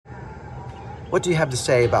what do you have to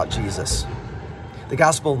say about Jesus? The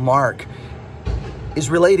Gospel of Mark is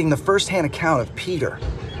relating the first-hand account of Peter,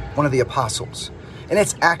 one of the apostles, and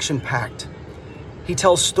it's action-packed. He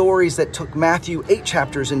tells stories that took Matthew 8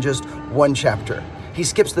 chapters in just 1 chapter. He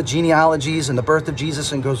skips the genealogies and the birth of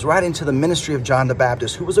Jesus and goes right into the ministry of John the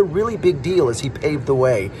Baptist, who was a really big deal as he paved the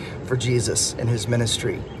way for Jesus in his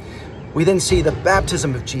ministry. We then see the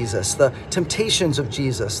baptism of Jesus, the temptations of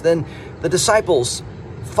Jesus, then the disciples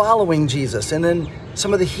following Jesus, and then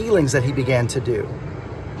some of the healings that he began to do.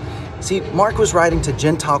 See, Mark was writing to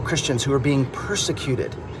Gentile Christians who were being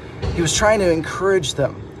persecuted. He was trying to encourage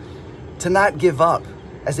them to not give up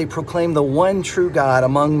as they proclaim the one true God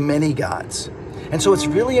among many gods. And so it's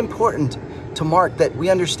really important to Mark that we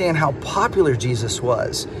understand how popular Jesus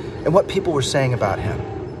was and what people were saying about him.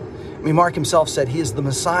 I mean, Mark himself said he is the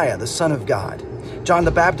Messiah, the Son of God. John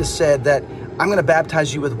the Baptist said that I'm going to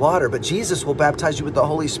baptize you with water, but Jesus will baptize you with the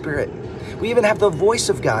Holy Spirit. We even have the voice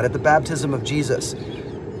of God at the baptism of Jesus.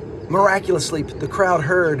 Miraculously, the crowd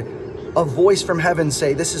heard a voice from heaven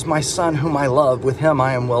say, "This is my Son whom I love. With him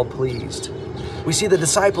I am well pleased." We see the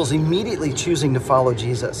disciples immediately choosing to follow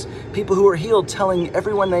Jesus. People who were healed telling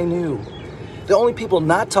everyone they knew. The only people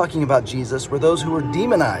not talking about Jesus were those who were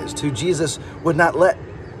demonized, who Jesus would not let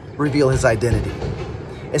reveal his identity.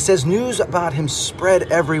 It says news about him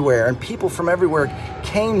spread everywhere, and people from everywhere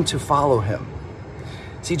came to follow him.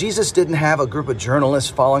 See, Jesus didn't have a group of journalists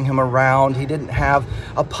following him around. He didn't have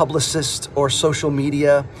a publicist or social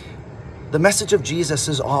media. The message of Jesus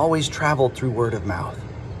has always traveled through word of mouth.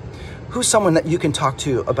 Who's someone that you can talk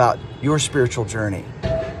to about your spiritual journey?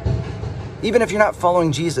 Even if you're not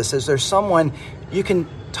following Jesus, is there someone you can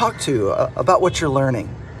talk to about what you're learning?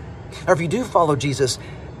 Or if you do follow Jesus,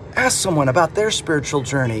 ask someone about their spiritual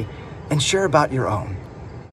journey and share about your own.